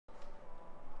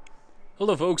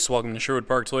Hello folks, welcome to Sherwood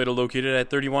Park Toyota, located at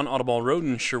 31 Audubon Road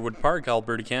in Sherwood Park,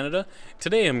 Alberta, Canada.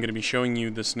 Today I'm going to be showing you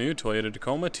this new Toyota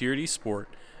Tacoma TRD Sport.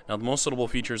 Now the most notable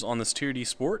features on this TRD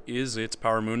Sport is its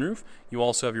power moonroof. You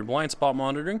also have your blind spot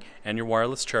monitoring and your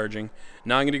wireless charging.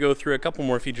 Now I'm going to go through a couple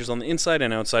more features on the inside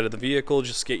and outside of the vehicle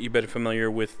just to get you better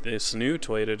familiar with this new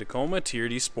Toyota Tacoma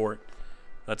TRD Sport.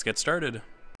 Let's get started.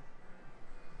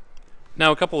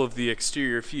 Now a couple of the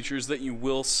exterior features that you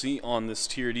will see on this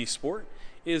TRD Sport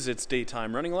is its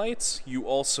daytime running lights. You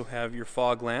also have your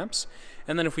fog lamps,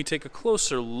 and then if we take a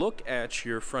closer look at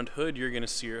your front hood, you're going to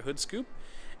see your hood scoop,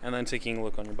 and then taking a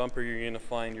look on your bumper, you're going to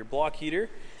find your block heater,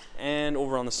 and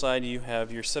over on the side you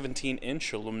have your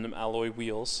 17-inch aluminum alloy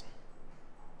wheels.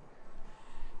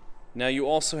 Now you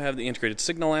also have the integrated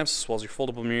signal lamps as well as your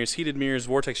foldable mirrors, heated mirrors,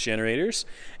 vortex generators,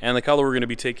 and the color we're going to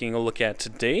be taking a look at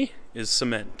today is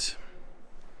cement.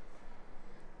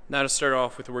 Now to start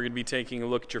off with, we're going to be taking a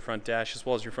look at your front dash as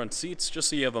well as your front seats, just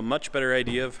so you have a much better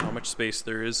idea of how much space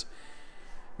there is.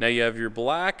 Now you have your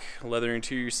black leather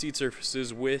interior seat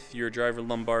surfaces with your driver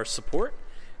lumbar support.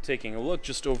 Taking a look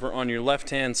just over on your left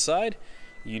hand side,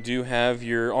 you do have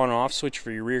your on and off switch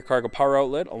for your rear cargo power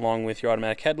outlet along with your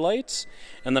automatic headlights.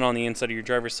 And then on the inside of your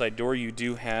driver's side door, you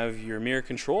do have your mirror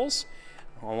controls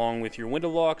along with your window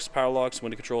locks, power locks,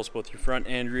 window controls, both your front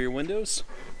and rear windows.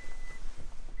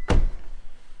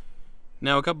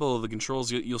 Now a couple of the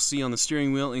controls you'll see on the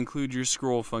steering wheel include your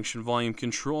scroll function, volume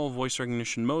control, voice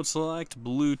recognition mode select,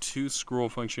 Bluetooth scroll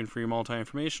function for your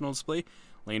multi-informational display,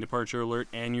 lane departure alert,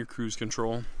 and your cruise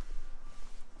control.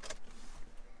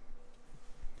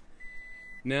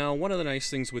 Now one of the nice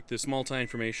things with this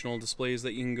multi-informational display is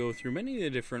that you can go through many of the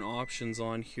different options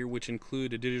on here, which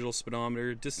include a digital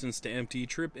speedometer, distance to empty,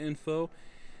 trip info,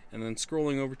 and then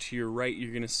scrolling over to your right you're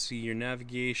going to see your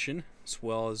navigation as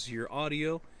well as your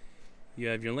audio. You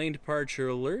have your lane departure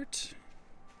alert,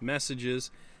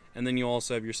 messages, and then you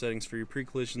also have your settings for your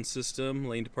pre-collision system,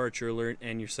 lane departure alert,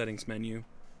 and your settings menu.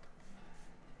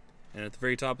 And at the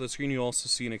very top of the screen you also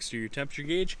see an exterior temperature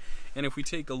gauge, and if we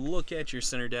take a look at your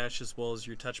center dash as well as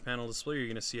your touch panel display, you're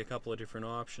going to see a couple of different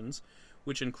options,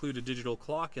 which include a digital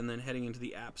clock, and then heading into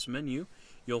the apps menu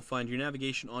you'll find your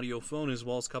navigation, audio, phone, as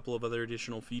well as a couple of other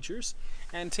additional features.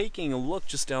 And taking a look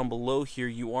just down below here,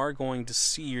 you are going to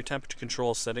see your temperature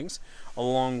control settings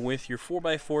along with your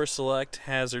 4x4 select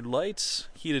hazard lights,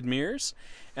 heated mirrors,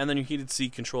 and then your heated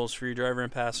seat controls for your driver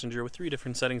and passenger with 3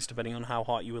 different settings depending on how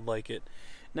hot you would like it.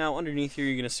 Now underneath here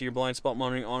you're going to see your blind spot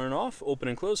monitoring on and off, open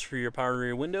and close for your power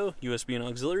rear window, USB and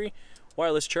auxiliary,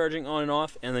 wireless charging on and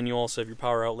off, and then you also have your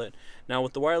power outlet. Now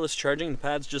with the wireless charging, the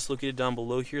pad's just located down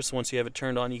below here, so once you have it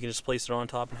turned on you can just place it on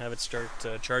top and have it start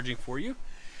charging for you.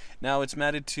 Now it's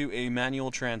matted to a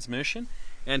manual transmission,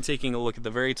 and taking a look at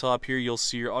the very top here you'll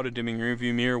see your auto dimming rear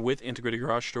view mirror with integrated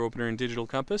garage door opener and digital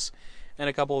compass. And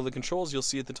a couple of the controls you'll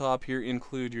see at the top here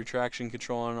include your traction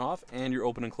control on and off, and your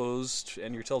open and closed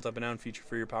and your tilt up and down feature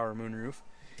for your power moonroof.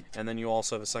 And then you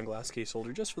also have a sunglass case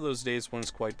holder just for those days when it's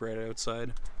quite bright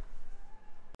outside.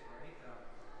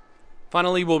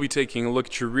 Finally, we'll be taking a look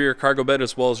at your rear cargo bed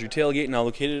as well as your tailgate. Now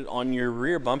located on your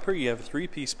rear bumper, you have a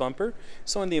 3-piece bumper,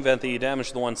 so in the event that you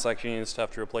damage the one section, you just have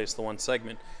to replace the one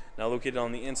segment. Now located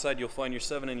on the inside, you'll find your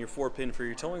 7 and your 4 pin for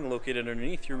your towing. Located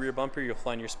underneath your rear bumper, you'll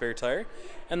find your spare tire.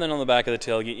 And then on the back of the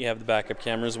tailgate, you have the backup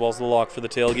camera as well as the lock for the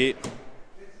tailgate.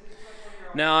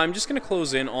 Now I'm just going to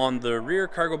close in on the rear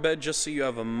cargo bed just so you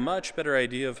have a much better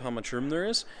idea of how much room there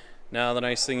is. Now the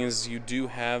nice thing is you do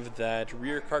have that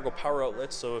rear cargo power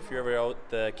outlet, so if you're ever out at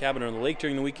the cabin or the lake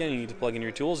during the weekend and you need to plug in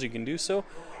your tools, you can do so.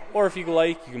 Or if you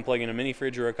like, you can plug in a mini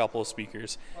fridge or a couple of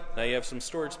speakers. Now you have some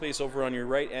storage space over on your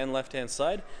right and left hand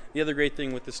side. The other great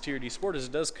thing with this TRD Sport is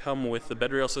it does come with the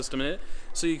bed rail system in it,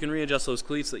 so you can readjust those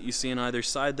cleats that you see on either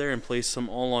side there and place them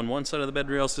all on one side of the bed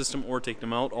rail system or take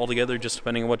them out altogether, just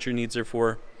depending on what your needs are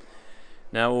for.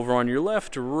 Now over on your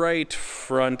left, right,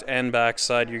 front, and back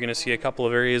side, you're going to see a couple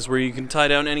of areas where you can tie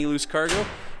down any loose cargo,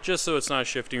 just so it's not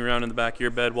shifting around in the back of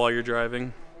your bed while you're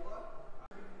driving.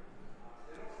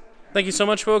 Thank you so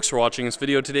much folks for watching this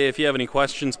video today. If you have any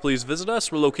questions, please visit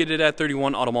us. We're located at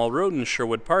 31 Audubon Road in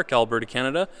Sherwood Park, Alberta,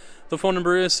 Canada. The phone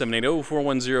number is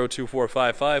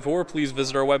 780-410-2455, or please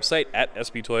visit our website at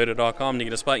sbtoyota.com to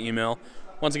get us by email.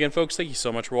 Once again, folks, thank you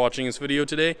so much for watching this video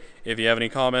today. If you have any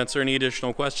comments or any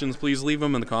additional questions, please leave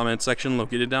them in the comment section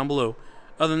located down below.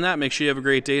 Other than that, make sure you have a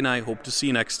great day, and I hope to see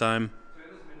you next time.